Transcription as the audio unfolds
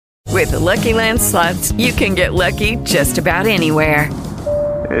With the Lucky Land Slots, you can get lucky just about anywhere.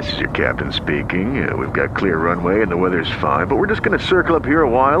 This is your captain speaking. We've got clear runway and the weather's fine, but we're just going to circle up here a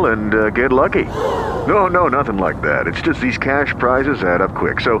while and get lucky. No, nothing like that. It's just these cash prizes add up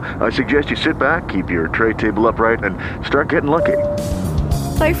quick. So I suggest you sit back, keep your tray table upright, and start getting lucky.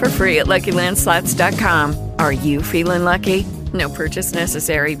 Play for free at LuckyLandSlots.com. Are you feeling lucky? No purchase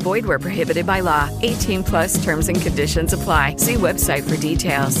necessary. Void where prohibited by law. 18 plus terms and conditions apply. See website for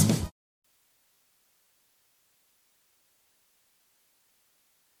details.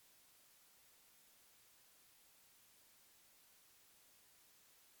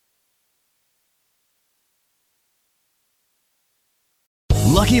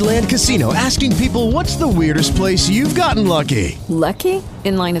 Lucky Land Casino, asking people, what's the weirdest place you've gotten lucky? Lucky?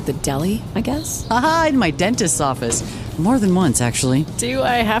 In line at the deli, I guess? Aha, in my dentist's office. More than once, actually. Do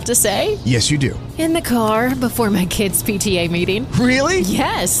I have to say? Yes, you do. In the car before my kids' PTA meeting. Really?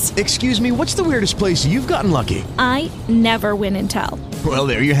 Yes. Excuse me, what's the weirdest place you've gotten lucky? I never win and tell. Well,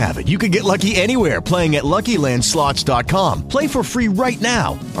 there you have it. You can get lucky anywhere, playing at LuckyLandSlots.com. Play for free right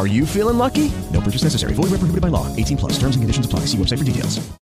now. Are you feeling lucky? No purchase necessary. Void where prohibited by law. 18 plus. Terms and conditions apply. See website for details.